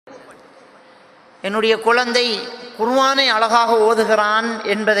என்னுடைய குழந்தை குர்ஆனை அழகாக ஓதுகிறான்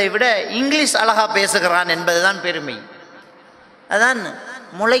என்பதை விட இங்கிலீஷ் அழகாக பேசுகிறான் என்பதுதான் பெருமை. அதான்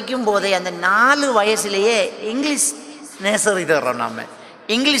முளைக்கும் போதே அந்த 4 வயசுலேயே இங்கிலீஷ் நேசரி தர்றோம். நாம்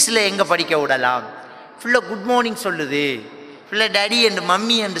இங்கிலீஷில் எங்கே படிக்க விடலாம்? பிள்ளை குட் மார்னிங் சொல்லுது, பிள்ளை டேடி என்று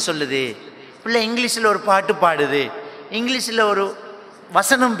மம்மி என்று சொல்லுது, பிள்ளை இங்கிலீஷில் ஒரு பாட்டு பாடுது, இங்கிலீஷில் ஒரு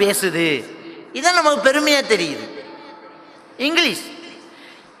வசனம் பேசுது. இதான் நமக்கு பெருமையாக தெரியுது. இங்கிலீஷ்,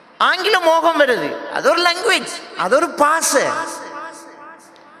 ஆங்கில மோகம் வருது, அது ஒரு லாங்குவேஜ், அது ஒரு பாசை.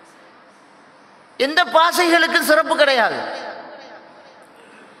 எந்த பாசைகளுக்கும் சிறப்பு கிடையாது.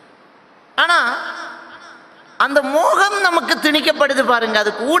 ஆனால் அந்த மோகம் நமக்கு திணிக்கப்படுது பாருங்க,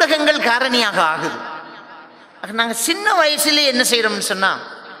 அதுக்கு ஊடகங்கள் காரணியாக ஆகுது. நாங்கள் சின்ன வயசுல என்ன செய்யறோம்னு சொன்னா,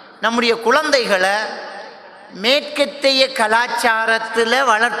 நம்முடைய குழந்தைகளை மேற்கத்தைய கலாச்சாரத்தில்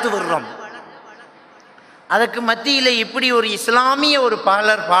வளர்த்து விடுறோம். அதுக்கு மத்தியில் இப்படி ஒரு இஸ்லாமிய ஒரு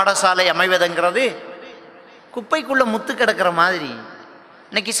பாடசாலை அமைவதுங்கிறது குப்பைக்குள்ள முத்து கிடக்கிற மாதிரி.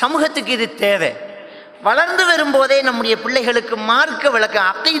 இன்னைக்கு சமூகத்துக்கு இது தேவை. வளர்ந்து வரும்போதே நம்முடைய பிள்ளைகளுக்கு மார்க்க விளக்கம்,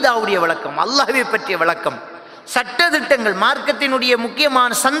 அகீதாவுடைய விளக்கம், அல்லாஹ்வை பற்றிய விளக்கம், சட்டதிட்டங்கள், மார்க்கத்தினுடைய முக்கியமான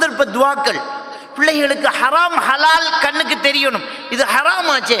சந்தர்ப்ப துவாக்கள், பிள்ளைகளுக்கு ஹராம் ஹலால் கண்ணுக்கு தெரியணும். இது ஹராம்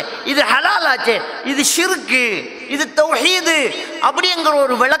ஆச்சே, இது ஹலால் ஆச்சே, இது ஷிர்கு, இது தௌஹீது அப்படிங்கிற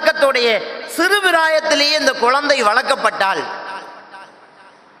ஒரு விளக்கத்தோடைய சிறு பிராயத்திலேயே இந்த குழந்தை வளர்க்கப்பட்டால்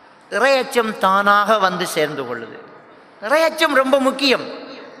இறையச்சம் தானாக வந்து சேர்ந்து கொள்ளுது. இறையச்சம் ரொம்ப முக்கியம்.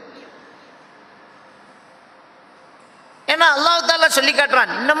 ஏன்னா அல்லாஹ் தஆலா சொல்லி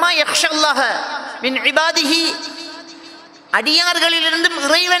காட்டுறான், இன்னமா யக்ஷல்லாஹ மின் இபாதிஹி, அடியார்களிலிருந்து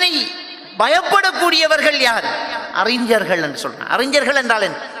இறைவனை பயப்படக்கூடியவர்கள் யார்? அறிஞர்கள் என்று சொல்றான். அறிஞர்கள் என்றால்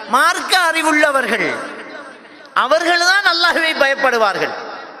என்ன? மார்க்க அறிவுள்ளவர்கள். அவர்கள் தான் அல்லாஹ்வை பயப்படுவார்கள்.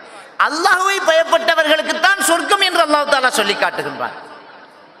 அல்லாஹ்வை பயப்பட்டவர்களுக்கு தான் சொர்க்கம் என்று அல்லாஹ் தஆலா சொல்லி காட்டுகின்றார்.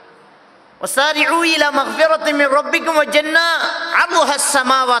 வஸாரிஉ இலா மக்ஃபிரத்தின் மின் ரப்பிக்கும் வ ஜன்னா அர்துஹா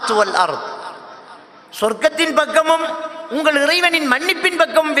ஸமாவாத்து வல் அர்த். சொர்க்கத்தின் பக்கமும் உங்கள் இறைவனின் மன்னிப்பின்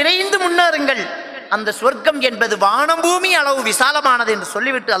பக்கம் விரைந்து முன்னேறுங்கள். அந்த சொர்க்கம் என்பது வானம் பூமி அளவு விசாலமானது என்று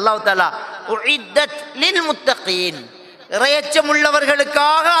சொல்லிவிட்டு அல்லாஹ் தஆலா உஇத்தத் லில் முத்தகீன், இறையச்சம்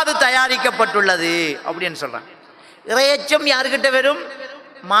உள்ளவர்களுக்காக அது தயாரிக்கப்பட்டுள்ளது அப்படின்னு சொல்றான். இறையச்சம் யார்கிட்ட வரும்?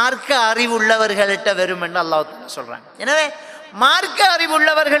 மார்க்க அறிவு உள்ளவர்கள்ட்ட வரும் என்று அல்லாஹ் தஆலா சொல்றான். எனவே மார்க்க அறிவு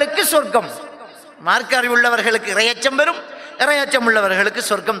உள்ளவர்களுக்கு சொர்க்கம், மார்க்க அறிவு உள்ளவர்களுக்கு இறையச்சம் வரும், இறையச்சம் உள்ளவர்களுக்கு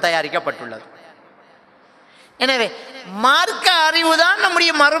சொர்க்கம் தயாரிக்கப்பட்டுள்ளது. எனவே மார்க்க அறிவு தான்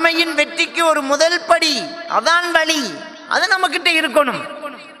நம்முடைய மறுமையின் வெற்றிக்கு ஒரு முதல் படி. அதான் வழி. அது நம்மக்கிட்ட இருக்கணும்,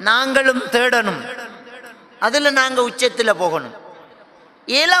 நாங்களும் தேடணும், அதில் நாங்கள் உச்சத்தில் போகணும்.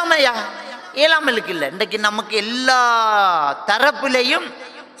 இயலாமையா? இயலாமலுக்கு இல்லை. இன்றைக்கு நமக்கு எல்லா தரப்புலையும்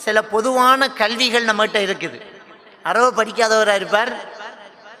சில பொதுவான கல்விகள் நம்மகிட்ட இருக்குது. அறவ படிக்காதவராக இருப்பார்,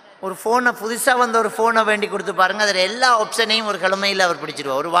 ஒரு ஃபோனை புதுசாக வந்த ஒரு ஃபோனை வேண்டி கொடுத்து பாருங்கள், அதில் எல்லா ஆப்ஷனையும் ஒரு கிழமையில் அவர்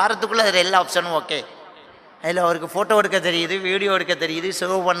பிடிச்சிடுவார். ஒரு வாரத்துக்குள்ளே அதில் எல்லா ஆப்ஷனும் ஓகே. அதில் அவருக்கு ஃபோட்டோ எடுக்க தெரியுது, வீடியோ எடுக்க தெரியுது,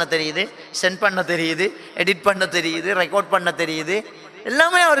 சேவ் பண்ண தெரியுது, சென்ட் பண்ண தெரியுது, எடிட் பண்ண தெரியுது, ரெக்கார்ட் பண்ண தெரியுது,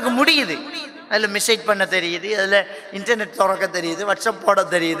 எல்லாமே அவருக்கு முடியுது. அதில் மெசேஜ் பண்ண தெரியுது, அதில் இன்டர்நெட் திறக்க தெரியுது, வாட்ஸ்அப் போட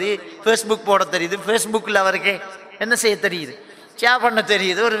தெரியுது, ஃபேஸ்புக் போட தெரியுது, ஃபேஸ்புக்கில் அவருக்கு என்ன செய்ய தெரியுது, ஷேர் பண்ண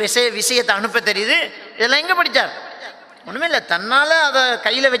தெரியுது, ஒரு விஷயத்தை அனுப்ப தெரியுது. இதெல்லாம் எங்கே படித்தார்? ஒன்றுமே இல்லை, தன்னால் அதை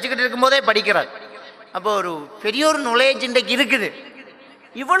கையில் வச்சுக்கிட்டு இருக்கும்போதே படிக்கிறார். அப்போ ஒரு பெரிய ஒரு நாலேஜ் இன்றைக்கு இருக்குது.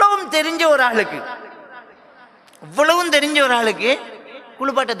 இவ்வளவும் தெரிஞ்ச ஒரு ஆளுக்கு, இவ்வளவும் தெரிஞ்ச ஒரு ஆளுக்கு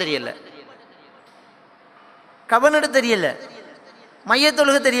குளிப்பாட்ட தெரியல, கபனெடு தெரியல,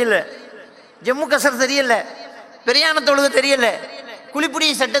 மையத்தொழுக தெரியல, ஜம்மு கசர் தெரியல, பிரயாண தொழுக தெரியல,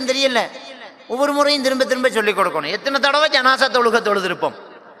 குளிப்புடைய சட்டம் தெரியல. ஒவ்வொரு முறையும் திரும்ப திரும்ப சொல்லிக் கொடுக்கணும். எத்தனை தடவை ஜனாசா தொழுக தொழுதிருப்போம்.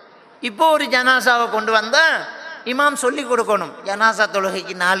 இப்போ ஒரு ஜனாசாவை கொண்டு வந்தால் இமாம் சொல்லி கொடுக்கணும். ஜனாசா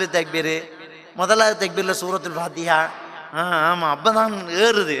தொழுகைக்கு 4 தக்பீர், முதலாவது தக்பீரில் சூரத்துல் ஃபாத்திஹா, ஆமாம் அப்போ தான்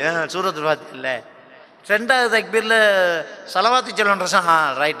ஏறுது சூரத்துல் ஃபாத்திஹா இல்லை, 2வது தக்பீரில் சலவாத்து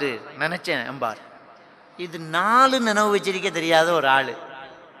சொல்லணும், ரைட்டு நினச்சேன் எம்பார். இது 4 நினைவு வச்சிருக்க தெரியாத ஒரு ஆள்.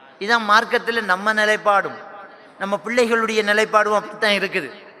 இதான் மார்க்கத்தில் நம்ம நிலைப்பாடும் நம்ம பிள்ளைகளுடைய நிலைப்பாடும் அப்படித்தான் இருக்குது.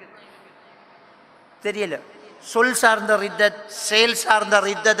 தெரியல, சொல் சார்ந்த ரித்தத், செயல் சார்ந்த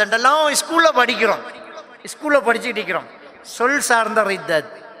ரித்தத் என்றெல்லாம் ஸ்கூலில் படிக்கிறோம், ஸ்கூலில் படிச்சுட்டு இருக்கிறோம். சொல் சார்ந்த ரித்தத்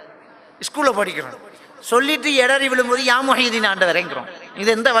ஸ்கூலில் படிக்கிறோம், சொல்லிட்டு இடறி விழும்போது யா முஹைதீன் ஆண்டவர் இறங்குறோம்.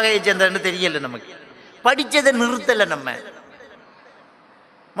 இது எந்த வகையை சேர்ந்ததுன்னு தெரியல நமக்கு. படித்ததை நிறுத்தலை, நம்ம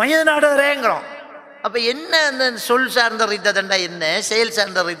மனித நாடகம் இறங்குறோம். அப்போ என்ன அந்த சொல் சார்ந்த ரித்தண்டா என்ன, செயல்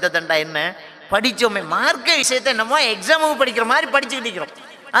சார்ந்த ரித்தண்டா என்ன, படித்தோமே மார்க்க விஷயத்தை என்னமோ எக்ஸாமுக்கு படிக்கிற மாதிரி படிச்சுக்கிட்டு இருக்கிறோம்.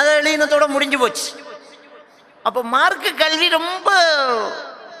 அதை எழுதினத்தோட முடிஞ்சு போச்சு. அப்போ மார்க்க கல்வி ரொம்ப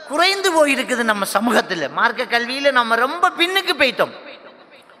குறைந்து போயிருக்குது நம்ம சமூகத்தில். மார்க்க கல்வியில் நம்ம ரொம்ப பின்னுக்கு போயிட்டோம்.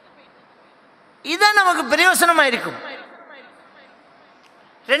 இதான் நமக்கு பிரயோசனமா இருக்கும்.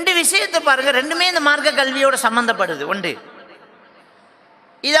 ரெண்டு விஷயத்தை பாருங்க, ரெண்டுமே இந்த மார்க்க கல்வியோட சம்பந்தப்படுது. ஒன்று,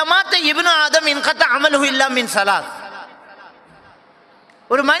 இதா மாத்த இப்னு ஆதம் இன்கத்த அமலுஹு இல்லா மின் ஸலாத்.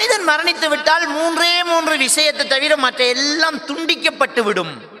 ஒரு மனிதன் மரணித்து விட்டால் மூன்று விஷயத்தை தவிர மற்ற எல்லாம் துண்டிக்கப்பட்டு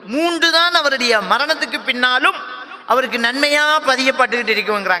விடும். மூன்று தான் அவருடைய மரணத்துக்கு பின்னாலும் அவருக்கு நன்மையா பதியப்பட்டுக்கிட்டு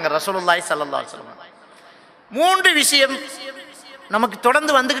இருக்குங்கிறாங்க ரசூலுல்லாஹி ஸல்லல்லாஹு அலைஹி வஸல்லம். மூன்று விஷயம் நமக்கு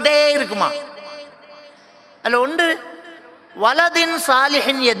தொடர்ந்து வந்துகிட்டே இருக்குமா. அல்ல ஒன்று, வலதின்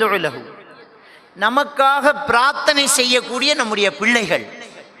சாலிஹின் யதுஉ லஹு, நமக்காக பிரார்த்தனை செய்யக்கூடிய நம்முடைய பிள்ளைகள்,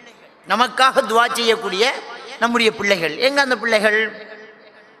 நமக்காக துஆ செய்யக்கூடிய நம்முடைய பிள்ளைகள். எங்க அந்த பிள்ளைகள்?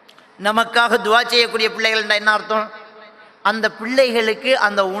 நமக்காக துஆ செய்யக்கூடிய பிள்ளைகள் என்ன அர்த்தம்? அந்த பிள்ளைகளுக்கு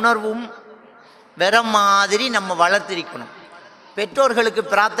அந்த உணர்வும் வேற மாதிரி நம்ம வளர்த்திருக்கணும். பெற்றோர்களுக்கு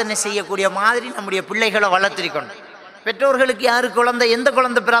பிரார்த்தனை செய்யக்கூடிய மாதிரி நம்முடைய பிள்ளைகளை வளர்த்திருக்கணும். பெற்றோர்களுக்கு யாரு குழந்தை, எந்த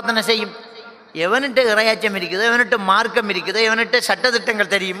குழந்தை பிரார்த்தனை செய்யும்? எவன்கிட்ட இறையாச்சம் இருக்குதோ, எவன்கிட்ட மார்க்கம் இருக்குதோ, எவன்கிட்ட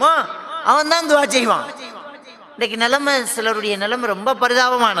சட்டத்திட்டங்கள் தெரியுமோ அவன் தான் துஆ செய்வான். இன்றைக்கு நிலைமை, சிலருடைய நிலைமை ரொம்ப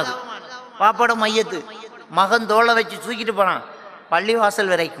பரிதாபமானது. பாப்பாட மையத்து மகன் தோளை வச்சு தூக்கிட்டு போனான் பள்ளி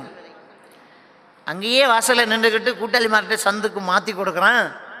வாசல் வரைக்கும். அங்கேயே வாசலை நின்றுக்கிட்டு கூட்டாளி மார்கிட்ட சந்துக்கு மாற்றி கொடுக்குறான்.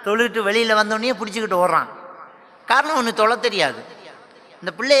 தொழுகிட்டு வெளியில் வந்தோடனே பிடிச்சிக்கிட்டு ஓடுறான். காரணம் ஒன்று, தொலை தெரியாது.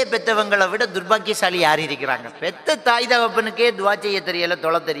 இந்த பிள்ளையை பெற்றவங்களை விட துர்பாக்கியசாலி யார் இருக்கிறாங்க? பெத்த தாய் தகப்பனுக்கே துஆ செய்ய தெரியலை,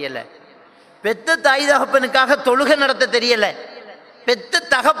 தொலை தெரியலை. பெத்த தாய் தகப்பனுக்காக தொழுகை நடத்த தெரியல, பெத்த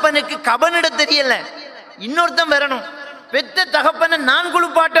தகப்பனுக்கு கபனிட தெரியல. இன்னொருத்தன் வரணும், பெத்த தகப்பனை நான்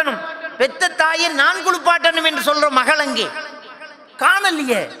குளிப்பாட்டணும், பெத்த தாயை நான் குளிப்பாட்டணும் என்று சொல்ற மகள் அங்கே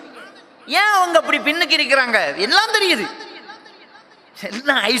காணலையே. ஏன் அவங்க அப்படி பின்னுக்கு இருக்கிறாங்க? எல்லாம் தெரியுது,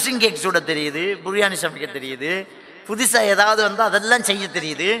 எல்லாம் ஐசிங் கேக் சுட தெரியுது, பிரியாணி சமைக்க தெரியுது, புதுசா ஏதாவது வந்து அதெல்லாம் செய்ய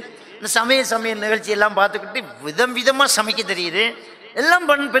தெரியுது. இந்த சமையல் நிகழ்ச்சி எல்லாம் பார்த்துக்கிட்டு விதம் விதமா சமைக்க தெரியுது. எல்லாம்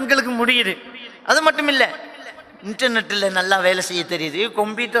பெண்களுக்கு முடியுது. அது மட்டும் இல்லை, இன்டர்நெட்டில் நல்லா வேலை செய்ய தெரியுது,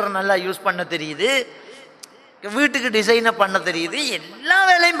 கம்ப்யூட்டரை நல்லா யூஸ் பண்ண தெரியுது, வீட்டுக்கு டிசைனை பண்ண தெரியுது, எல்லா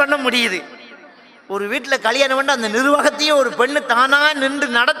வேலையும் பண்ண முடியுது. ஒரு வீட்டில் கல்யாணம் பண்ண அந்த நிர்வாகத்தையும் ஒரு பெண்ணு தானா நின்று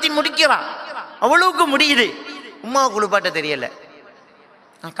நடத்தி முடிக்கிறான். அவ்வளவுக்கு முடியுது. உமாவை குளிப்பாட்ட தெரியல,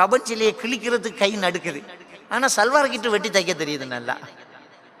 கபச்சிலையை கிழிக்கிறதுக்கு கை நடுக்குது. ஆனால் சல்வார் கிட்டு வெட்டி தைக்க தெரியுது நல்லா.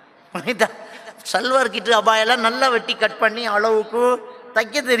 சல்வார் கிட்டு அபாயெல்லாம் நல்லா வெட்டி கட் பண்ணி அளவுக்கு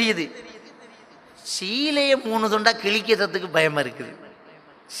தைக்க தெரியுது. சீலையை 3 துண்டா கிழிக்கிறதுக்கு பயமா இருக்குது.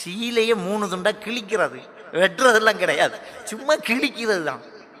 சீலையை 3 துண்டா கிழிக்கிறது, வெட்டுறதெல்லாம் கிடையாது, சும்மா கிழிக்கிறது தான்.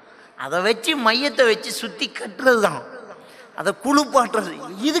 அதை வச்சு மையத்தை வச்சு சுத்தி கட்டுறது தான், அதை குளிப்பாட்டுறது.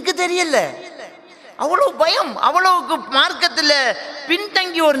 இதுக்கு தெரியல, அவ்வளவு பயம். அவ்வளவுக்கு மார்க்கத்தில்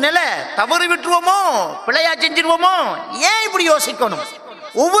பின்தங்கி ஒரு நிலை. தவறு விட்டுருவோமோ, பிழையா செஞ்சிருவோமோ, ஏன் இப்படி யோசிக்கணும்?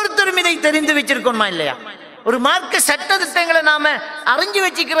 ஒவ்வொருத்தரும் இதை தெரிந்து வச்சிருக்கணுமா இல்லையா? ஒரு மார்க்க சட்ட திட்டங்களை நாம அறிஞ்சு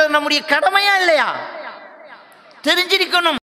வச்சுக்கிறது நம்முடைய கடமையா இல்லையா? தெரிஞ்சிருக்கணும்.